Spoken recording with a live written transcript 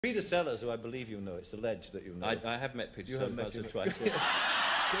Peter Sellers, who I believe you know, it's alleged that you know. I have met Peter Sellers once or twice. Came on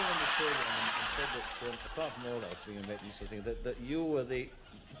the program and said that, apart from all else being a met useful thing, that you were the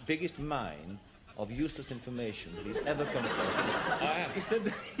biggest mine of useless information that he'd ever come across. I am. He said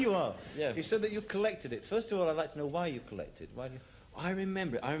that you are. Yeah. He said that you collected it. First of all, I'd like to know why you collected. Why do you... I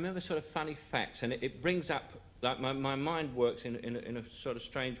remember it. I remember sort of funny facts, and it brings up, like my mind works in a sort of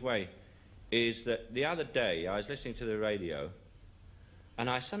strange way, is that the other day I was listening to the radio, and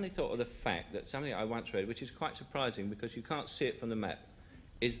I suddenly thought of the fact that something I once read, which is quite surprising because you can't see it from the map,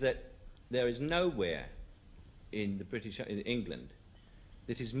 is that there is nowhere in England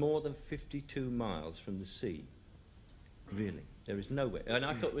that is more than 52 miles from the sea. Really. There is nowhere. And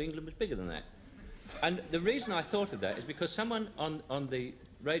I thought England was bigger than that. And the reason I thought of that is because someone on the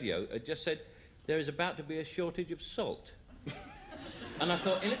radio had just said there is about to be a shortage of salt. And I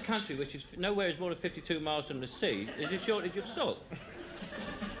thought, in a country which is nowhere is more than 52 miles from the sea, there's a shortage of salt.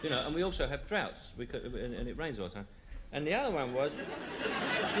 You know, and we also have droughts, and it rains all the time. And the other one was,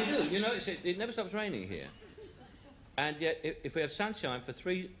 you know, it never stops raining here. And yet, if we have sunshine for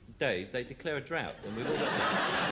 3 days, they declare a drought, and we've all got